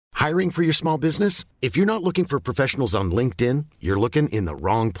Hiring for your small business? If you're not looking for professionals on LinkedIn, you're looking in the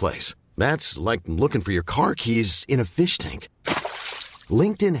wrong place. That's like looking for your car keys in a fish tank.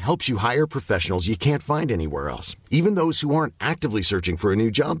 LinkedIn helps you hire professionals you can't find anywhere else, even those who aren't actively searching for a new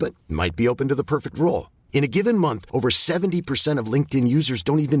job but might be open to the perfect role. In a given month, over 70% of LinkedIn users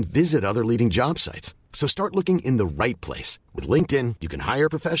don't even visit other leading job sites. So start looking in the right place. With LinkedIn, you can hire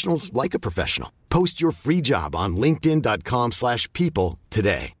professionals like a professional. Post your free job on linkedin.com/people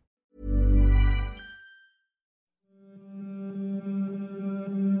today.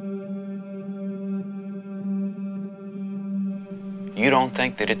 You don't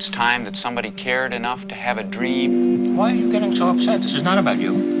think that it's time that somebody cared enough to have a dream? Why are you getting so upset? This is not about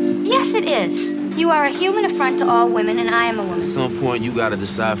you. Yes, it is. You are a human affront to all women, and I am a woman. At some point, you gotta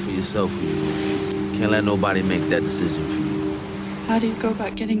decide for yourself who you are. Can't let nobody make that decision for you. How do you go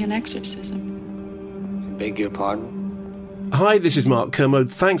about getting an exorcism? Beg your pardon? Hi, this is Mark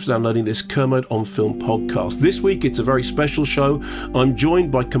Kermode. Thanks for downloading this Kermode on Film podcast. This week it's a very special show. I'm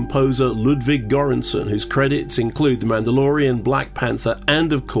joined by composer Ludwig Göransson, whose credits include The Mandalorian, Black Panther,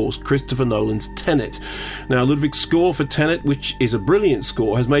 and of course Christopher Nolan's Tenet. Now, Ludwig's score for Tenet, which is a brilliant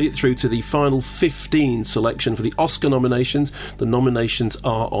score, has made it through to the final 15 selection for the Oscar nominations. The nominations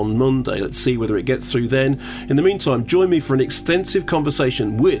are on Monday. Let's see whether it gets through then. In the meantime, join me for an extensive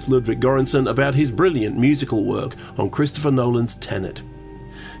conversation with Ludwig Göransson about his brilliant musical work on Christopher Nolan's Tenet.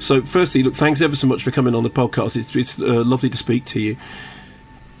 So firstly, look, thanks ever so much for coming on the podcast. It's lovely to speak to you.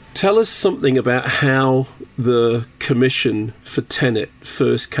 Tell us something about how the commission for Tenet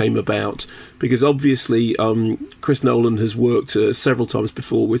first came about, because obviously Chris Nolan has worked several times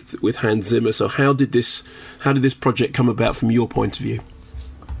before with Hans Zimmer. So how did this project come about from your point of view?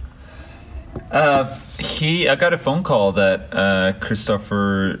 I got a phone call that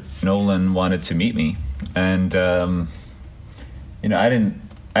Christopher Nolan wanted to meet me, and I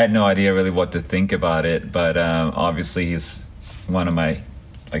had no idea really what to think about it, but obviously he's one of my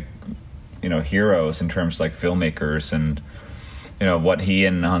heroes in terms of filmmakers, and what he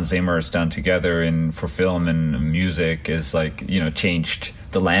and Hans Zimmer has done together for film and music is changed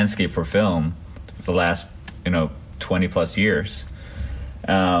the landscape for film for the last 20 plus years.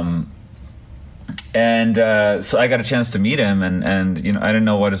 So I got a chance to meet him, and I didn't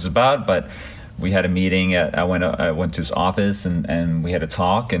know what it was about, but we had a meeting. I went to his office, and we had a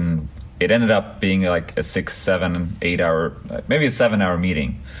talk, and it ended up being like a 6, 7, 8 hour, maybe a 7-hour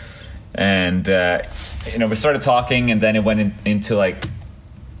meeting. And we started talking, and then it went into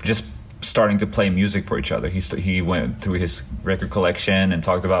just starting to play music for each other. He went through his record collection and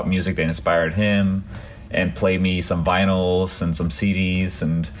talked about music that inspired him, and played me some vinyls and some CDs,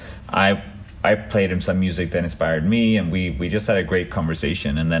 and I played him some music that inspired me, and we just had a great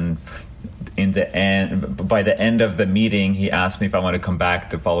conversation. And then by the end of the meeting, he asked me if I wanted to come back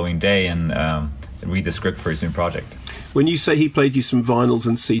the following day and read the script for his new project. When you say he played you some vinyls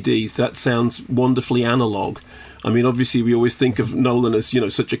and CDs, that sounds wonderfully analog. I mean, obviously we always think of Nolan as,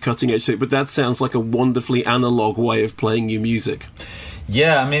 such a cutting edge thing, but that sounds like a wonderfully analog way of playing you music.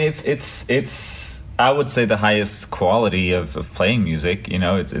 Yeah, I mean, it's I would say the highest quality of playing music.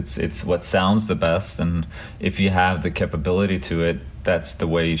 It's what sounds the best, and if you have the capability to it, that's the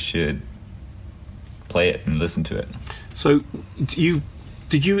way you should play it and listen to it. So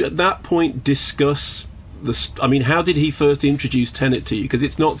did you at that point discuss how did he first introduce Tenet to you? Because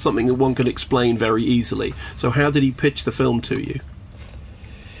it's not something that one can explain very easily. So how did he pitch the film to you?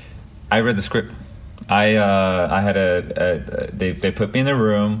 I read the script. I had they put me in a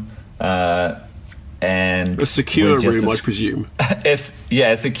room, and a secure room, I presume. It's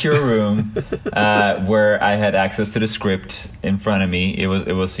a secure room where I had access to the script in front of me. It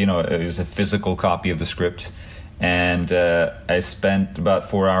was a physical copy of the script, and I spent about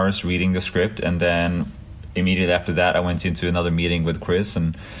 4 hours reading the script, and then immediately after that, I went into another meeting with Chris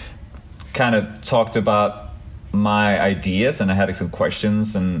and kind of talked about my ideas, and I had some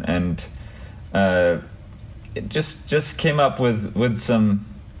questions, and it just came up with some.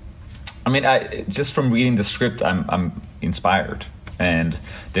 I mean, just from reading the script, I'm inspired, and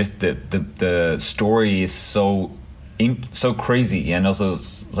the story is so crazy, and also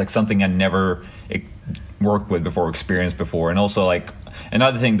something I never worked with before, experienced before, and also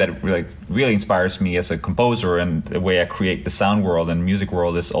another thing that really inspires me as a composer and the way I create the sound world and music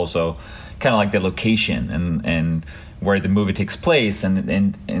world is also kind of the location and where the movie takes place, and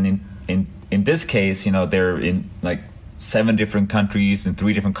in this case, they're in 7 different countries and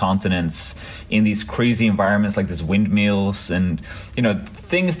 3 different continents in these crazy environments like these windmills and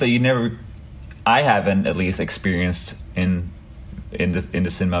things that I haven't at least experienced in in the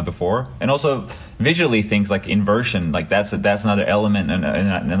cinema before. And also visually, things like inversion, like that's another element and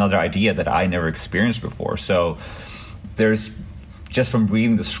another idea that I never experienced before. So there's, just from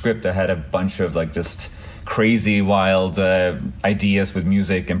reading the script, I had a bunch of like just crazy wild ideas with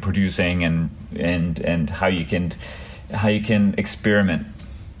music and producing and how you can experiment,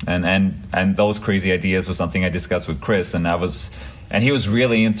 and those crazy ideas was something I discussed with Chris, and he was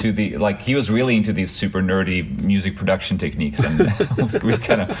really into these super nerdy music production techniques, and we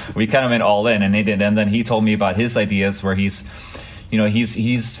kind of went all in, and then he told me about his ideas where he's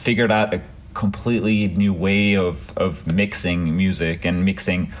figured out a completely new way of mixing music and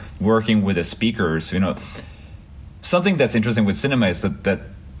working with the speakers. Something that's interesting with cinema is that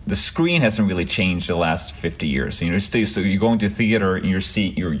the screen hasn't really changed the last 50 years. So you're going to theater and you're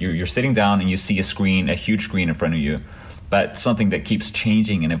sitting down and you see a huge screen in front of you. But something that keeps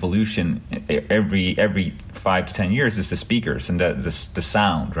changing in evolution every 5 to 10 years is the speakers and the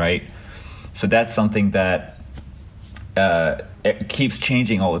sound, right? So that's something that it keeps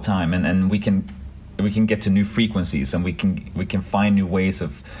changing all the time, and we can get to new frequencies, and we can find new ways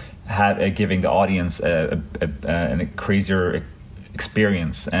of giving the audience a crazier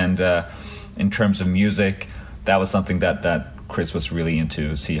experience. And in terms of music, that was something that Chris was really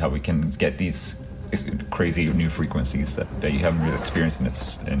into. See how we can get these crazy new frequencies that you haven't really experienced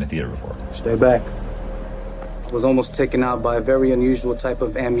in the theater before. Stay back. Was almost taken out by a very unusual type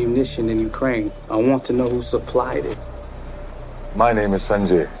of ammunition in Ukraine. I want to know who supplied it. My name is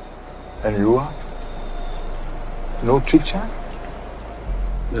Sanjay. And you are? No chit-chat?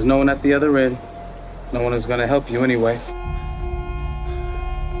 There's no one at the other end. No one is going to help you anyway.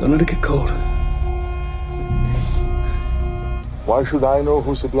 Don't let it get cold. Why should I know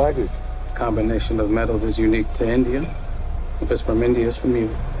who supplied it? Combination of metals is unique to India. If it's from India, it's from you.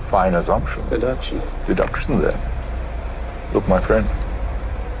 Fine assumption. Deduction. Deduction, then. Look, my friend,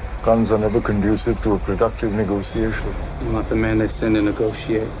 guns are never conducive to a productive negotiation. I'm not the man they send to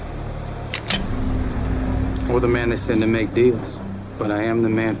negotiate. Or the man they send to make deals. But I am the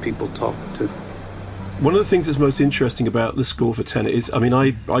man people talk to. One of the things that's most interesting about the score for Tenet is,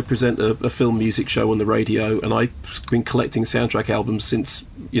 I present a film music show on the radio, and I've been collecting soundtrack albums since,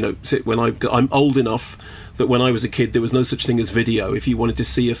 when I'm old enough that when I was a kid, there was no such thing as video. If you wanted to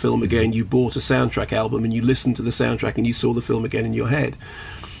see a film again, you bought a soundtrack album and you listened to the soundtrack and you saw the film again in your head.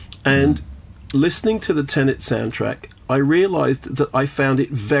 And listening to the Tenet soundtrack, I realised that I found it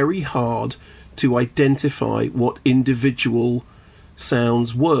very hard to identify what individual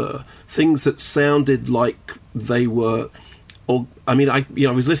sounds were. Things that sounded like they were, I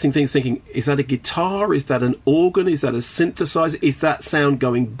was listening to things thinking, is that a guitar? Is that an organ? Is that a synthesizer? Is that sound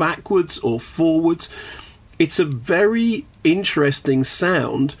going backwards or forwards? It's a very interesting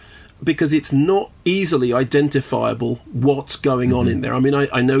sound because it's not easily identifiable what's going on in there. I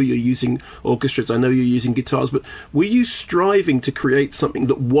know you're using orchestras, I know you're using guitars, but were you striving to create something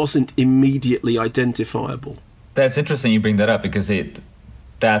that wasn't immediately identifiable? That's interesting you bring that up, because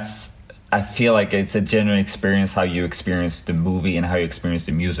I feel like it's a genuine experience how you experience the movie and how you experience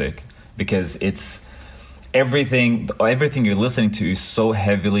the music, because it's everything you're listening to is so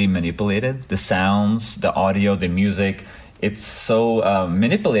heavily manipulated. The sounds, the audio, the music, it's so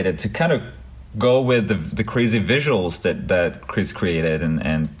manipulated to kind of go with the crazy visuals that Chris created,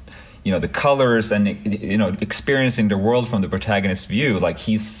 and the colors, and experiencing the world from the protagonist's view. Like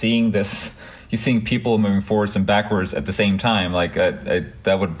he's seeing people moving forwards and backwards at the same time. Like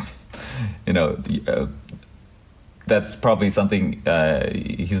that would, that's probably something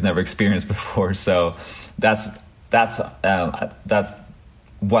he's never experienced before. So that's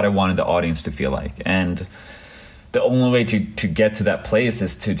what I wanted the audience to feel like. And the only way to get to that place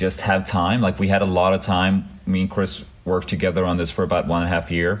is to just have time. Like we had a lot of time. Me and Chris worked together on this for about 1.5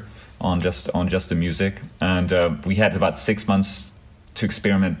 years on just the music, and we had about 6 months to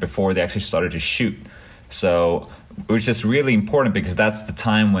experiment before they actually started to shoot. So it was just really important, because that's the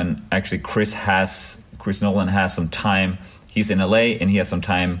time when actually Chris Nolan has some time. He's in LA and he has some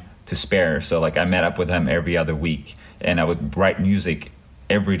time to spare. So like I met up with him every other week, and I would write music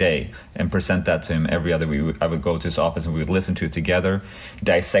every day and present that to him every other week. I would go to his office and we would listen to it together,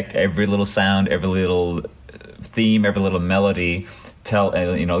 dissect every little sound, every little theme, every little melody, go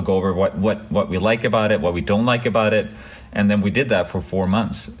over what we like about it, what we don't like about it. And then we did that for 4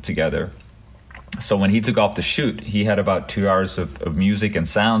 months together. So when he took off the shoot, he had about 2 hours of music and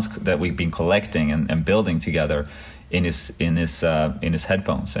sounds that we've been collecting and building together in his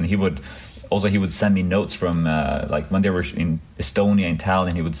headphones. And he would send me notes from like when they were in Estonia and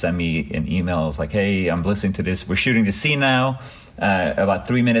Tallinn. He would send me an email. I was like, hey, I'm listening to this. We're shooting the scene now. About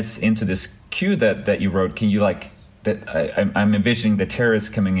 3 minutes into this cue that you wrote, can you like I'm envisioning the terrorists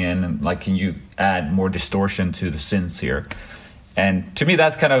coming in and like, can you add more distortion to the synths here? And to me,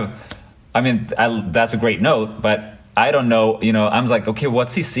 that's kind of, that's a great note, but I don't know, I'm like, okay,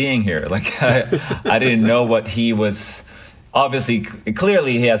 what's he seeing here? Like, I didn't know what he was, obviously,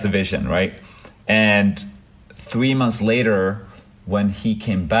 clearly he has a vision, right? And 3 months later, when he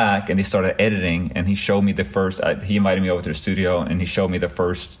came back and he started editing, and he showed me the first, he invited me over to the studio and he showed me the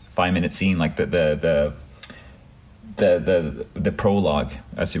first 5-minute scene, like the prologue,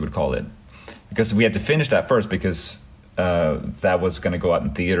 as you would call it, because we had to finish that first because that was going to go out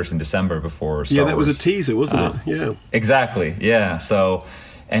in theaters in December before Star Wars. That was a teaser, wasn't it? Yeah, exactly. Yeah. So,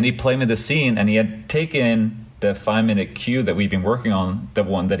 and he played me the scene, and he had taken the 5-minute cue that we've been working on, the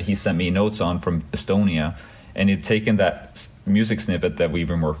one that he sent me notes on from Estonia, and he'd taken that music snippet that we've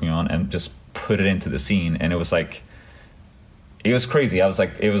been working on and just put it into the scene, and it was like, it was crazy. It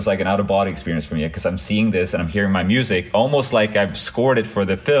was like an out-of-body experience for me, because I'm seeing this and I'm hearing my music almost like I've scored it for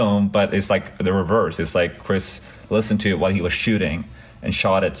the film, but it's like the reverse. It's like Chris listened to it while he was shooting and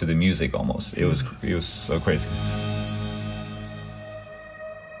shot it to the music almost. It was so crazy.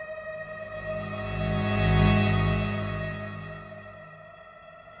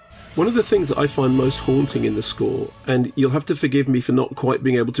 One of the things that I find most haunting in the score, and you'll have to forgive me for not quite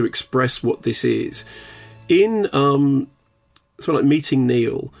being able to express what this is, in something like Meeting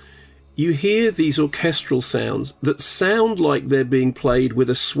Neil, you hear these orchestral sounds that sound like they're being played with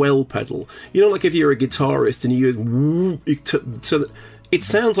a swell pedal. Like if you're a guitarist and you so it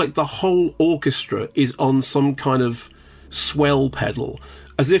sounds like the whole orchestra is on some kind of swell pedal,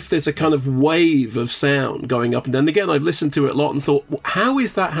 as if there's a kind of wave of sound going up and down. And again, I've listened to it a lot and thought, how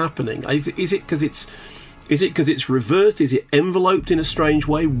is that happening? Is it because it's reversed? Is it enveloped in a strange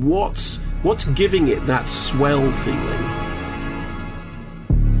way? What's giving it that swell feeling?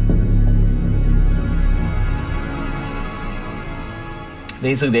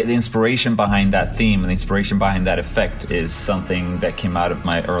 Basically, the inspiration behind that theme and the inspiration behind that effect is something that came out of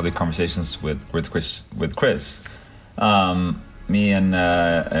my early conversations with Chris. Me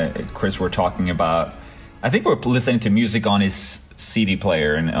and Chris were talking about, I think we were listening to music on his CD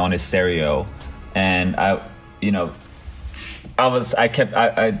player and on his stereo, and I was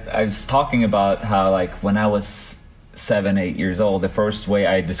talking about how, like, when I was 7-8 years old, the first way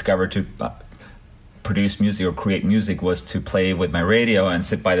I discovered to produce music or create music was to play with my radio and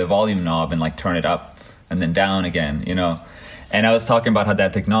sit by the volume knob and like turn it up and then down again, and I was talking about how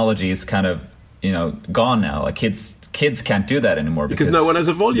that technology is kind of gone now. Like kids can't do that anymore because no one has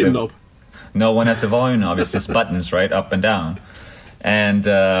a volume knob. No one has a volume knob. It's just buttons, right, up and down. And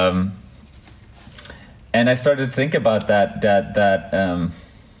I started to think about that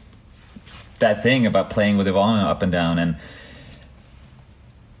thing about playing with the volume up and down,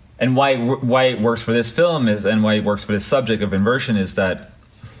 and why it works for this film is, and why it works for this subject of inversion is that,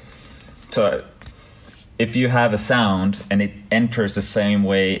 so if you have a sound and it enters the same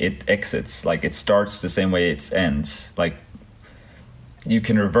way it exits, like it starts the same way it ends, like you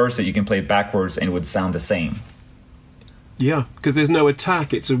can reverse it, you can play it backwards and it would sound the same. Yeah, because there's no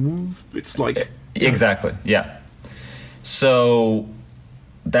attack. It's like... Exactly, yeah. So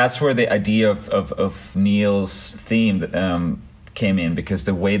that's where the idea of Neil's theme came in, because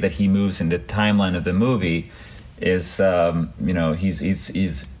the way that he moves in the timeline of the movie is, it's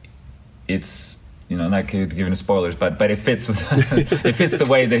not giving spoilers, but it fits with it fits the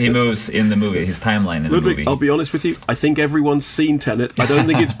way that he moves in the movie, his timeline in Ludwig, the movie. I'll be honest with you, I think everyone's seen Tenet. I don't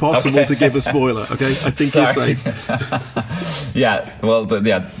think it's possible to give a spoiler, okay? I think you're safe. Yeah, well,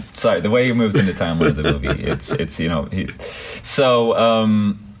 sorry, the way he moves in the timeline of the movie, it's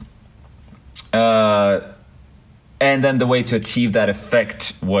and then the way to achieve that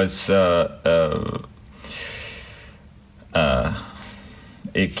effect was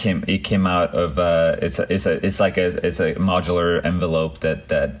it came out of it's a modular envelope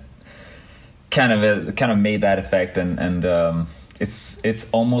that kind of made that effect, and it's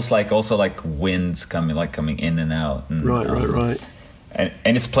almost like also like winds coming in and out, and, right,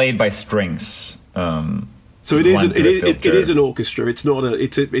 and it's played by strings. So it is an orchestra. It's not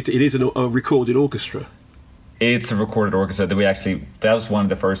it is a recorded orchestra. It's a recorded orchestra that was one of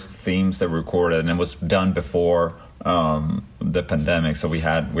the first themes that we recorded, and it was done before the pandemic. So we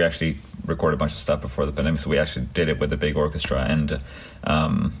actually recorded a bunch of stuff before the pandemic. So we actually did it with a big orchestra,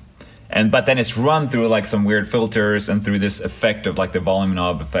 but then it's run through like some weird filters and through this effect of like the volume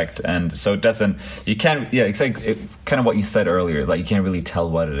knob effect, and so it's like kind of what you said earlier, like you can't really tell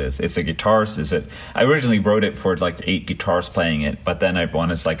what it is. It's a guitarist. I originally wrote it for like 8 guitars playing it, but then I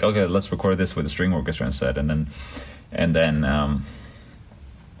wanted like, okay, let's record this with a string orchestra instead, and then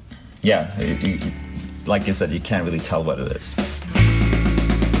like you said, you can't really tell what it is.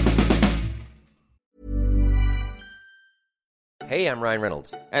 Hey, I'm Ryan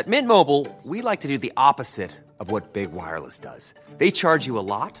Reynolds. At Mint Mobile, we like to do the opposite of what Big Wireless does. They charge you a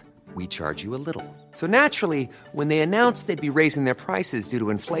lot, we charge you a little. So naturally, when they announced they'd be raising their prices due to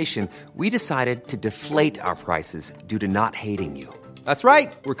inflation, we decided to deflate our prices due to not hating you. That's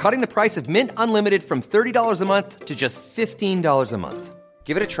right. We're cutting the price of Mint Unlimited from $30 a month to just $15 a month.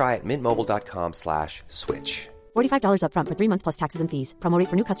 Give it a try at mintmobile.com/switch. $45 up front for 3 months plus taxes and fees. Promo rate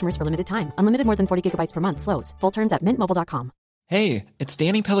for new customers for limited time. Unlimited more than 40 gigabytes per month slows. Full terms at mintmobile.com. Hey, it's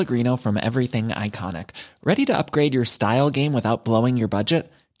Danny Pellegrino from Everything Iconic. Ready to upgrade your style game without blowing your budget?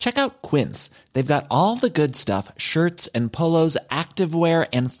 Check out Quince. They've got all the good stuff, shirts and polos, activewear,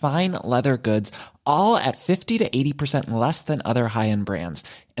 and fine leather goods, all at 50 to 80% less than other high-end brands.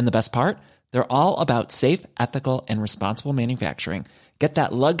 And the best part? They're all about safe, ethical, and responsible manufacturing. Get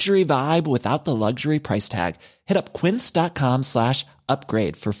that luxury vibe without the luxury price tag. Hit up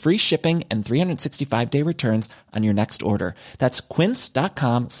quince.com/upgrade for free shipping and 365-day returns on your next order. That's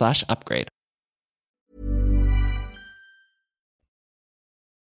quince.com/upgrade.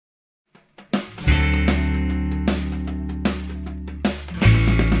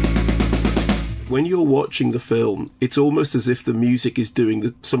 When you're watching the film, it's almost as if the music is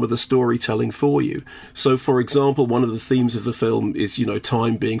doing some of the storytelling for you. So, for example, one of the themes of the film is,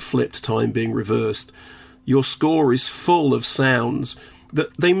 time being flipped, time being reversed. Your score is full of sounds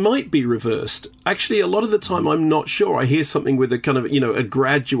that they might be reversed. Actually, a lot of the time, I'm not sure. I hear something with a kind of, a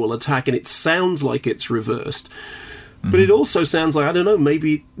gradual attack, and it sounds like it's reversed. Mm-hmm. But it also sounds like, I don't know,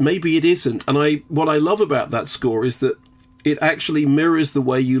 maybe it isn't. And what I love about that score is that it actually mirrors the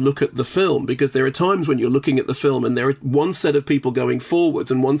way you look at the film, because there are times when you're looking at the film and there are one set of people going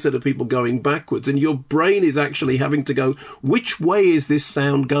forwards and one set of people going backwards, and your brain is actually having to go, which way is this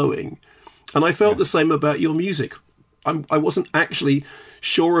sound going? And I felt the same about your music. I wasn't actually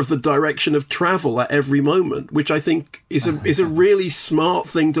sure of the direction of travel at every moment, which I think is a really smart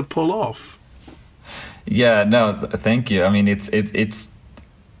thing to pull off. Yeah, no, thank you. I mean, it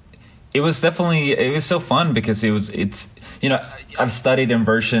was so fun because it's I've studied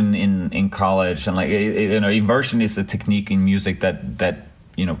inversion in college, and inversion is a technique in music that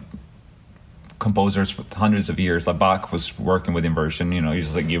composers for hundreds of years, like Bach was working with inversion. You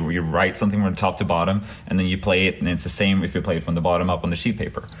just you write something from top to bottom, and then you play it, and it's the same if you play it from the bottom up on the sheet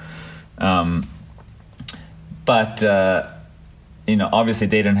paper. But obviously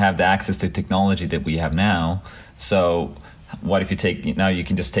they didn't have the access to technology that we have now. So what if you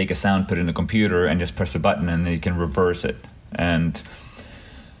can just take a sound, put it in a computer, and just press a button, and then you can reverse it. And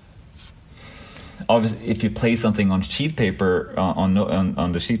obviously, if you play something on sheet paper,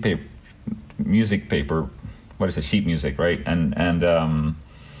 on the sheet paper, music paper, what is it, sheet music, right? And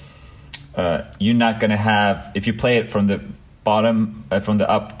you're not going to have, if you play it from the bottom, from the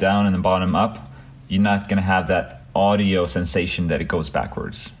up down and the bottom up, you're not going to have that audio sensation that it goes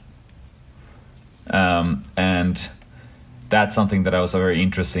backwards. And that's something that I was very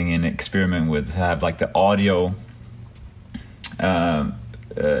interested in experimenting with, to have like the audio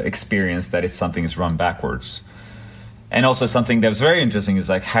experience that something is run backwards. And also something that was very interesting is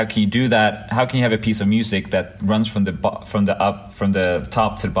like, how can you do that? How can you have a piece of music that runs from the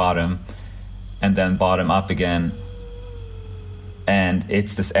top to the bottom, and then bottom up again, and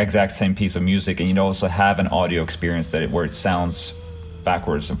it's this exact same piece of music, and you also have an audio experience where it sounds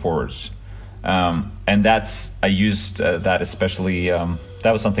backwards and forwards. And I used that especially.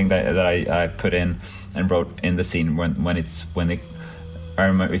 That was something that I put in and wrote in the scene I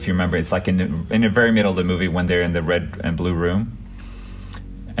remember, if you remember, it's like in the very middle of the movie when they're in the red and blue room,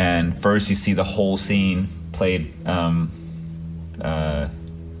 and first you see the whole scene played one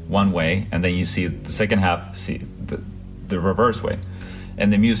way, and then you see the second half, see the reverse way,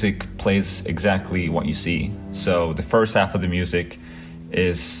 and the music plays exactly what you see. So the first half of the music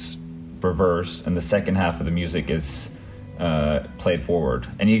is reversed, and the second half of the music is played forward.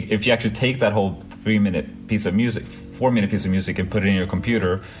 And if you actually take that whole 4-minute piece of music and put it in your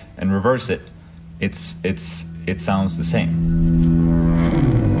computer and reverse it, it sounds the same.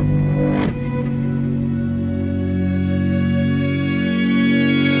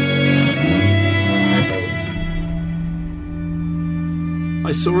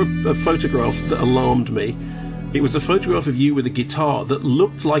 I saw a photograph that alarmed me. It was a photograph of you with a guitar that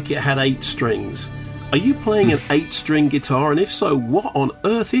looked like it had 8 strings. Are you playing an 8-string guitar? And if so, what on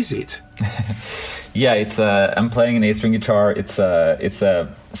earth is it? Yeah, I'm playing an 8-string guitar. It's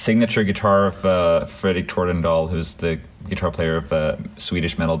a signature guitar of Fredrik Tordendahl, who's the guitar player of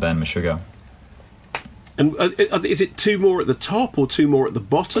Swedish metal band Meshuggah. And is it 2 more at the top or 2 more at the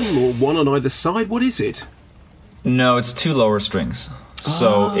bottom or 1 on either side? What is it? No, it's 2 lower strings.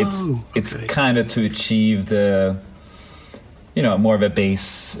 So it's kind of to achieve the, more of a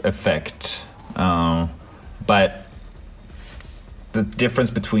bass effect. But the difference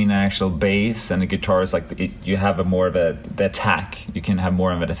between an actual bass and the guitar is you have the attack. You can have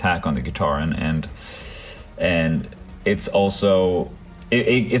more of an attack on the guitar, and it's also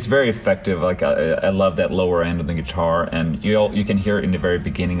it's very effective. Like I love that lower end of the guitar, and you can hear it in the very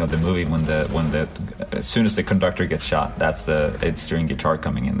beginning of the movie when the as soon as the conductor gets shot, that's the Ed String guitar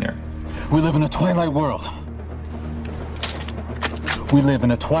coming in there. We live in a twilight world. We live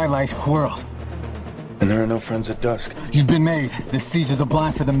in a twilight world. And there are no friends at dusk. You've been made. This siege is a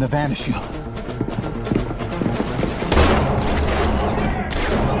blind for them to vanish you.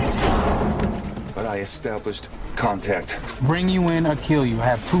 But I established contact. Bring you in or kill you. I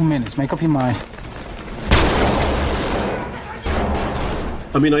have 2 minutes. Make up your mind.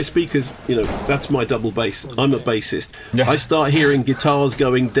 I mean, I speak as, that's my double bass. I'm a bassist. Yeah. I start hearing guitars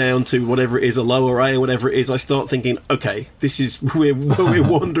going down to whatever it is, a lower A or whatever it is. I start thinking, okay, we're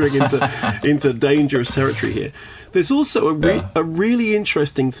wandering into dangerous territory here. There's also a really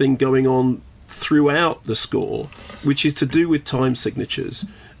interesting thing going on throughout the score, which is to do with time signatures.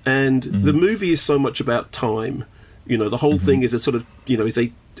 And the movie is so much about time. The whole thing is a sort of, is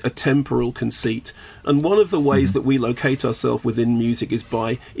a temporal conceit. And one of the ways that we locate ourselves within music is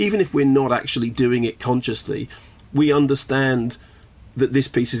by, even if we're not actually doing it consciously, we understand that this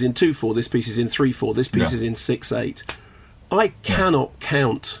piece is in 2/4, this piece is in 3/4, this piece is in 6/8. I cannot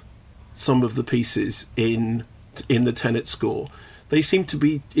count some of the pieces in the Tenet score. They seem to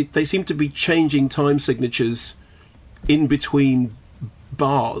be changing time signatures in between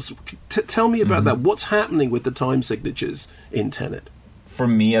bars. Tell me about that. What's happening with the time signatures in Tenet? For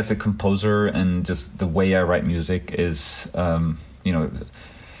me, as a composer, and just the way I write music is, I'm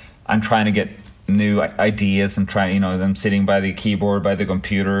trying to get new ideas and I'm sitting by the keyboard, by the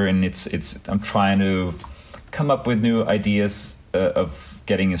computer, and I'm trying to come up with new ideas of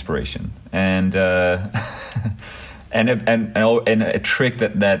getting inspiration, and and a trick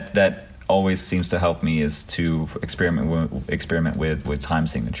that always seems to help me is to experiment with time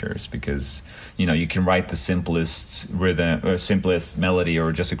signatures, because you can write the simplest rhythm or simplest melody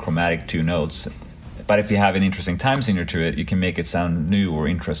or just a chromatic 2 notes, but if you have an interesting time signature to it, you can make it sound new or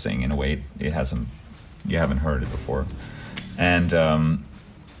interesting in a way you haven't heard it before. And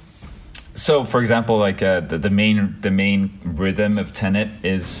so, for example, like the main rhythm of Tenet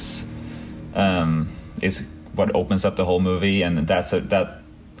is what opens up the whole movie, and that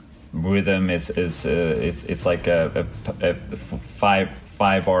rhythm it's like a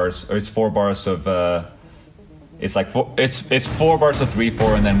 5 bars, or it's 4 bars of it's 4 bars of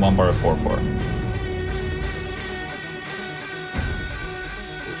 3/4 and then 1 bar of 4/4.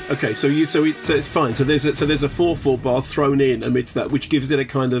 Okay, so it's fine. So there's a 4/4 bar thrown in amidst that, which gives it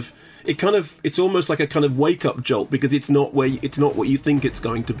it's almost like a kind of wake up jolt, because it's not what you think it's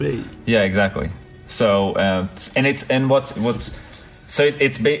going to be. Yeah, exactly. So it's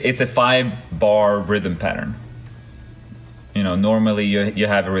a 5 bar rhythm pattern. Normally you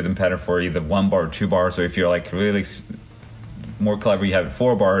have a rhythm pattern for either 1 bar or 2 bars, or if you're like really more clever, you have a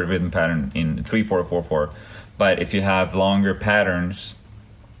 4 bar rhythm pattern in 3/4, 4/4. But if you have longer patterns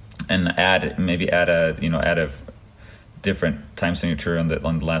and add a different time signature on the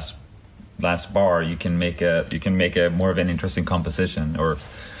last bar, you can make a more of an interesting composition. Or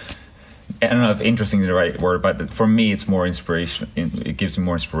I don't know if interesting is the right word, but for me, it's more inspiration. It gives me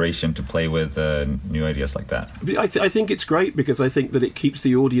more inspiration to play with new ideas like that. I think it's great, because I think that it keeps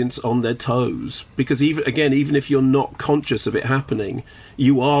the audience on their toes. Because even if you're not conscious of it happening,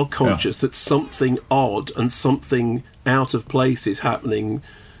 you are conscious that something odd and something out of place is happening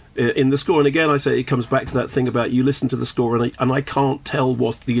in the score. And again, I say it comes back to that thing about you listen to the score and I can't tell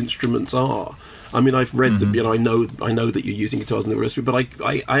what the instruments are. I mean, I've read them, I know that you're using guitars and the rest of it, but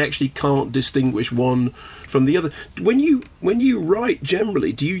I actually can't distinguish one from the other. When you write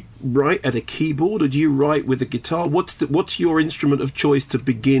generally, do you write at a keyboard or do you write with a guitar? What's your instrument of choice to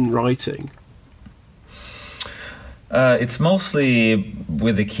begin writing? It's mostly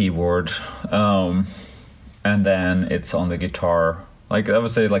with the keyboard, and then it's on the guitar. Like I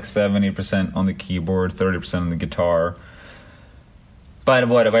would say, like 70% on the keyboard, 30% on the guitar. But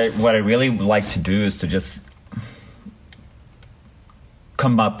what I really like to do is to just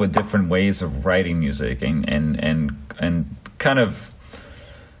come up with different ways of writing music and kind of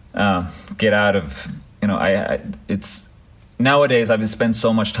get out of, it's nowadays I've spent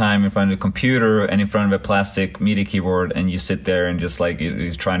so much time in front of the computer and in front of a plastic MIDI keyboard, and you sit there and just like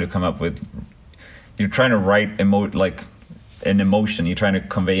you're trying to come up with you're trying to write an emotion. You're trying to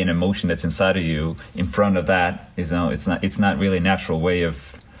convey an emotion that's inside of you. In front of that is it's not really a natural way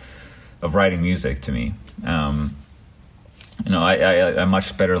of writing music to me. I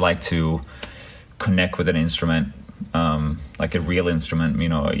much better like to connect with an instrument, like a real instrument.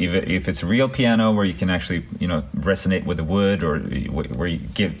 Even if it's a real piano where you can actually resonate with the wood, or where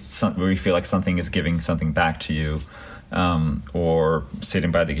you feel like something is giving something back to you, or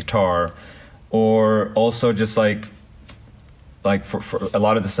sitting by the guitar, or also just like for a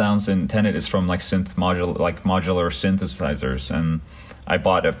lot of the sounds in Tenet is from modular synthesizers, and I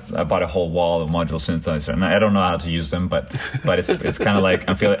bought a whole wall of modular synthesizer, and I don't know how to use them, but it's kind of like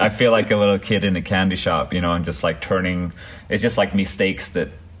I feel like a little kid in a candy shop, and just like turning. It's just like mistakes that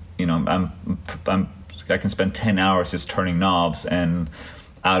I can spend 10 hours just turning knobs, and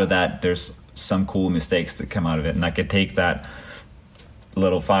out of that there's some cool mistakes that come out of it, and I could take that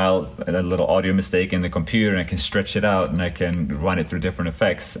little file, a little audio mistake in the computer, and I can stretch it out, and I can run it through different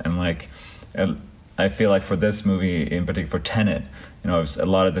effects, and I feel like for this movie in particular, for Tenet, a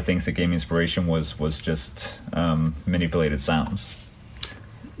lot of the things that gave me inspiration was just manipulated sounds.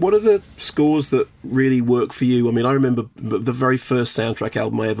 What are the scores that really work for you? I mean, I remember the very first soundtrack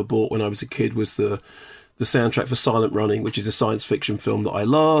album I ever bought when I was a kid was the soundtrack for Silent Running, which is a science fiction film that I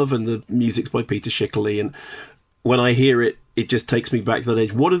love, and the music's by Peter Schickele, and when I hear it, it just takes me back to that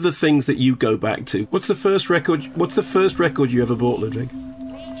age. What are the things that you go back to? What's the first record you ever bought, Ludwig?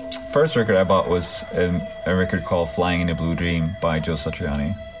 First record I bought was a record called Flying in a Blue Dream by Joe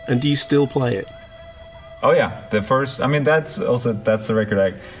Satriani. And do you still play it? Oh yeah, the first. I mean, that's the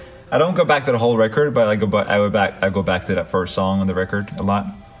record. I don't go back to the whole record, but I go back to that first song on the record a lot,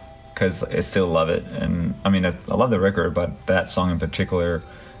 because I still love it. And I mean, I love the record, but that song in particular,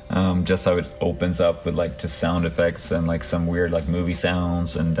 just how it opens up with like just sound effects and like some weird like movie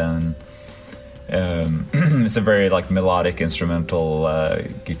sounds, and then it's a very like melodic instrumental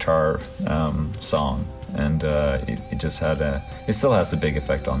guitar song, and it just it still has a big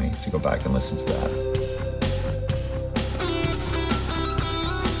effect on me to go back and listen to that.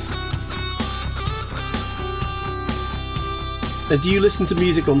 And do you listen to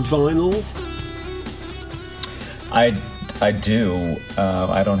music on vinyl? I do.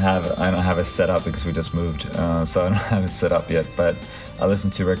 I don't have it set up because we just moved, so I don't have it set up yet. But I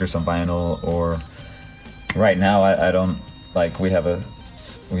listen to records on vinyl, or right now I don't like. We have a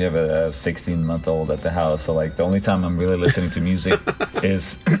 16-month-old at the house, so like the only time I'm really listening to music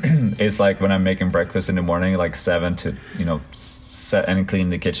is like when I'm making breakfast in the morning, like 7 to set and clean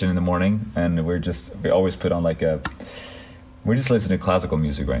the kitchen in the morning, and we always put on like we're just listening to classical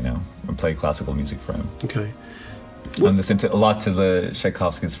music right now. I play classical music for him. Okay. I'm listening a lot to the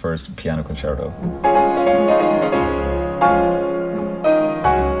Tchaikovsky's first piano concerto.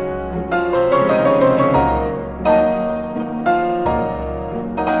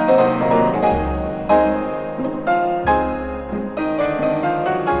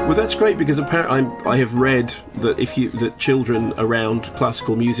 Well, that's great, because apparently I have read that children around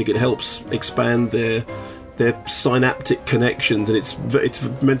classical music, it helps expand their synaptic connections, and it's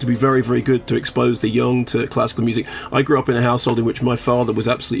meant to be very, very good to expose the young to classical music. I grew up in a household in which my father was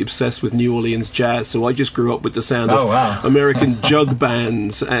absolutely obsessed with New Orleans jazz, so I just grew up with the sound of American jug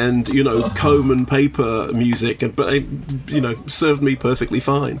bands and comb and paper music, but it served me perfectly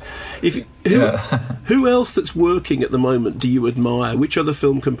fine. Who else that's working at the moment do you admire? Which other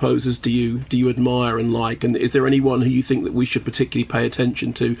film composers do you admire and like? And is there anyone who you think that we should particularly pay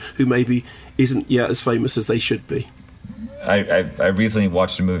attention to who maybe isn't yet as famous as they should be? I recently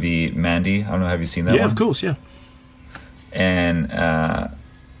watched the movie Mandy. I don't know, have you seen that one? Yeah, of course, yeah. And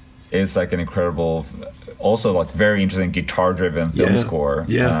it's like an incredible, also like very interesting guitar-driven film score.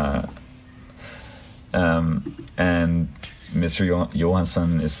 Yeah. And Mr.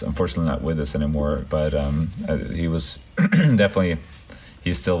 Johansson is unfortunately not with us anymore, but he was definitely,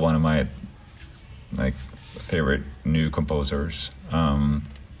 he's still one of my like favorite new composers.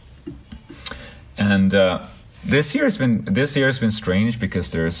 And this year has been strange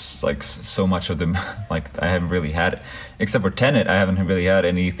because there's like so much of them. Like I haven't really had, except for Tenet, I haven't really had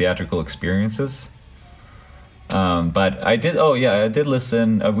any theatrical experiences. But I did. Oh yeah, I did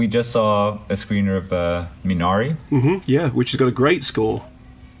listen. We just saw a screener of Minari. Mm-hmm, yeah, which has got a great score.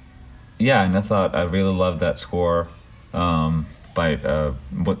 Yeah, and I thought I really loved that score by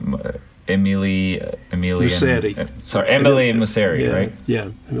Emily Musseri. Emily Musseri, right? Yeah,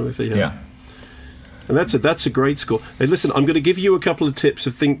 Emily Musseri, yeah. And that's a great score. Hey, listen, I'm going to give you a couple of tips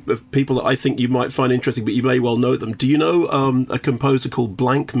of people that I think you might find interesting, but you may well know them. Do you know a composer called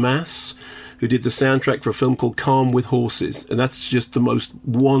Blank Mass, who did the soundtrack for a film called Calm with Horses? And that's just the most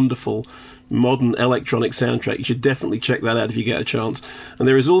wonderful modern electronic soundtrack. You should definitely check that out if you get a chance. And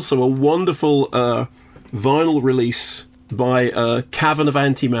there is also a wonderful vinyl release by Cavern of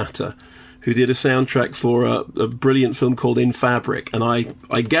Antimatter, who did a soundtrack for a brilliant film called In Fabric, and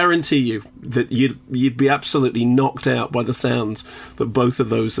I guarantee you that you'd be absolutely knocked out by the sounds that both of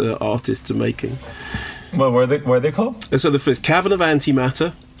those artists are making. Well, what are they called? So the first, Cavern of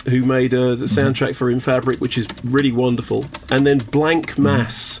Antimatter, who made the soundtrack for In Fabric, which is really wonderful, and then Blank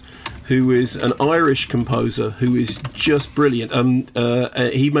Mass, who is an Irish composer who is just brilliant.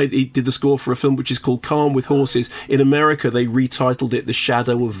 He did the score for a film which is called Calm with Horses. In America, they retitled it The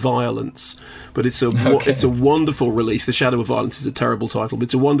Shadow of Violence, but it's a wonderful release. The Shadow of Violence is a terrible title, but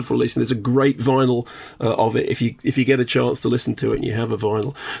it's a wonderful release, and there's a great vinyl of it if you get a chance to listen to it and you have a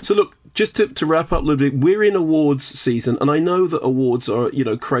vinyl. So look, just to wrap up, Ludwig, we're in awards season, and I know that awards are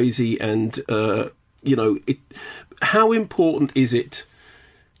crazy, and how important is it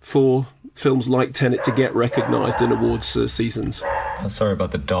for films like Tenet to get recognised in awards seasons? Sorry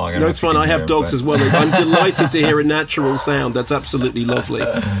about the dog. No, it's fine. I have dogs as well. I'm delighted to hear a natural sound. That's absolutely lovely.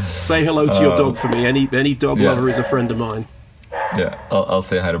 Say hello to your dog for me. Any dog lover is a friend of mine. Yeah, I'll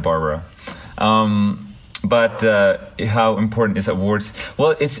say hi to Barbara. But how important is awards?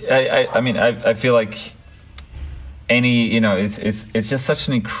 Well, it's. I feel like it's just such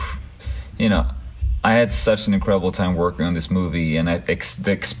an I had such an incredible time working on this movie, and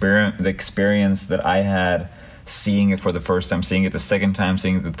the experience that I had seeing it for the first time, seeing it the second time,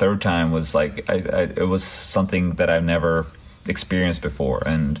 seeing it the third time was like it was something that I've never experienced before.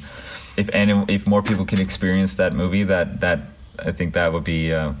 And if more people can experience that movie, that I think that would be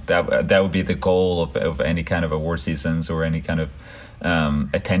that would be the goal of any kind of award seasons or any kind of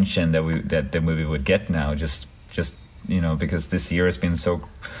attention that the movie would get now. Just because this year has been so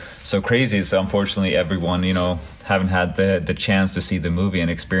crazy. So unfortunately, everyone, haven't had the chance to see the movie and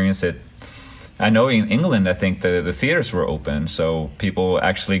experience it. I know in England, I think the theaters were open, so people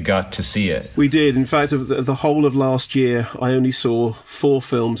actually got to see it. We did. In fact, of the whole of last year, I only saw 4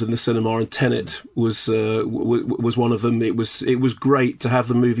 films in the cinema, and Tenet was one of them. It was great to have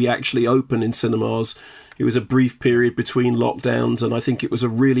the movie actually open in cinemas. It was a brief period between lockdowns, and I think it was a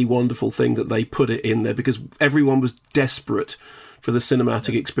really wonderful thing that they put it in there because everyone was desperate for the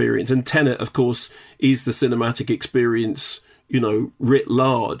cinematic experience. And Tenet, of course, is the cinematic experience, writ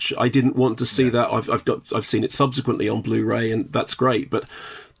large. I didn't want to see that. I've seen it subsequently on Blu-ray, and that's great. But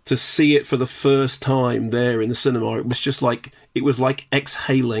to see it for the first time there in the cinema, it was like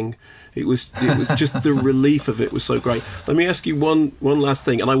exhaling. It was just the relief of it was so great. Let me ask you one last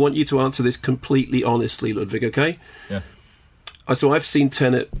thing, and I want you to answer this completely honestly, Ludwig, okay? Yeah. So I've seen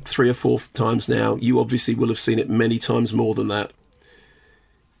Tenet 3 or 4 times now. You obviously will have seen it many times more than that.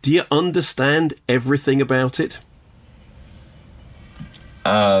 Do you understand everything about it?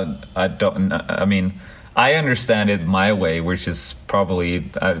 I don't. I mean, I understand it my way, which is probably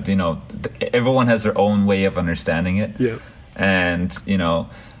everyone has their own way of understanding it. Yeah. And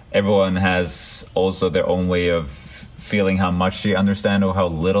everyone has also their own way of feeling how much they understand or how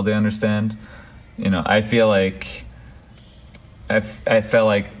little they understand. I feel like I felt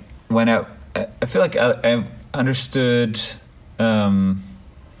like when I feel like I understood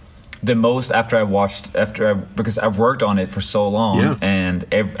the most because I worked on it for so long. Yeah. And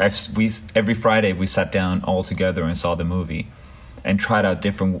every Friday we sat down all together and saw the movie and tried out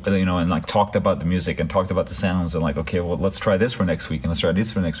different, and like talked about the music and talked about the sounds and like, okay, well, let's try this for next week and let's try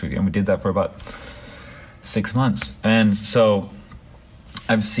this for next week. And we did that for about 6 months. And so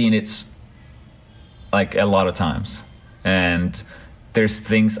I've seen it like a lot of times, and there's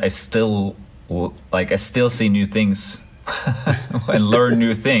things I still see new things and learn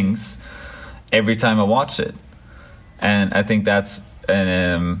new things every time I watch it. And I think that's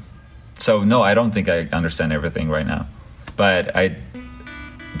so no, I don't think I understand everything right now, but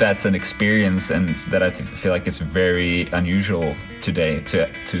that's an experience, and that I feel like it's very unusual today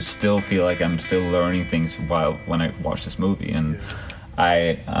to still feel like I'm still learning things when I watch this movie, and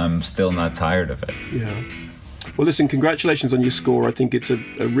I'm still not tired of it. Yeah. Well, listen, congratulations on your score. I think it's a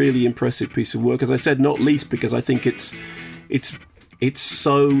really impressive piece of work, as I said, not least because I think it's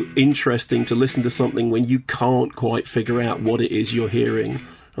so interesting to listen to something when you can't quite figure out what it is you're hearing.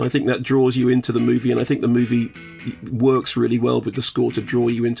 And I think that draws you into the movie, and I think the movie works really well with the score to draw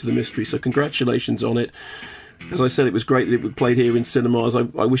you into the mystery. So congratulations on it. As I said, it was great that it played here in cinemas. I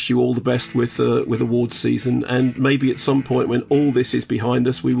wish you all the best with awards season, and maybe at some point when all this is behind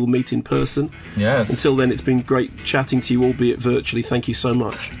us, we will meet in person. Yes. Until then, it's been great chatting to you, albeit virtually. Thank you so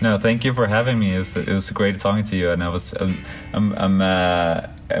much. No, thank you for having me. It was great talking to you, and I'm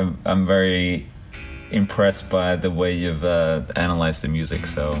very impressed by the way you've analyzed the music.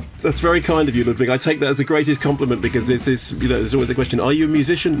 So that's very kind of you, Ludwig. I take that as the greatest compliment, because this is, there's always a question: are you a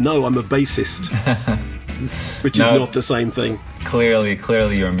musician? No, I'm a bassist. Which is not the same thing. Clearly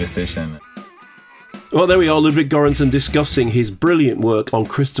you're a musician. Well, there we are, Ludwig Göransson discussing his brilliant work on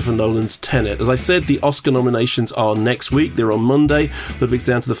Christopher Nolan's Tenet. As I said, the Oscar nominations are next week. They're on Monday. Ludwig's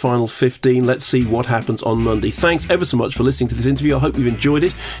down to the final 15. Let's see what happens on Monday. Thanks ever so much for listening to this interview. I hope you've enjoyed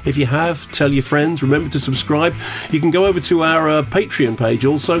it. If you have, tell your friends. Remember to subscribe. You can go over to our Patreon page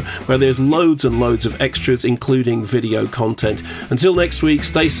also, where there's loads and loads of extras, including video content. Until next week,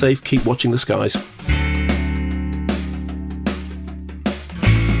 stay safe, keep watching the skies.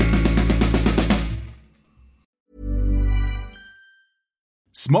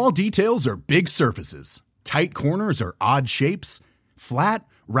 Small details are big surfaces. Tight corners are odd shapes. Flat,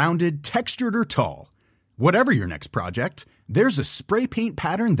 rounded, textured, or tall. Whatever your next project, there's a spray paint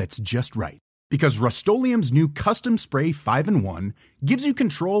pattern that's just right. Because Rust-Oleum's new Custom Spray 5-in-1 gives you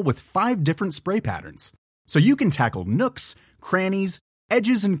control with 5 different spray patterns. So you can tackle nooks, crannies,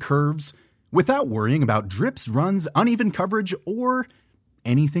 edges, and curves without worrying about drips, runs, uneven coverage, or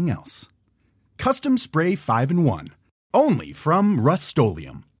anything else. Custom Spray 5-in-1. Only from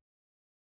Rust-Oleum.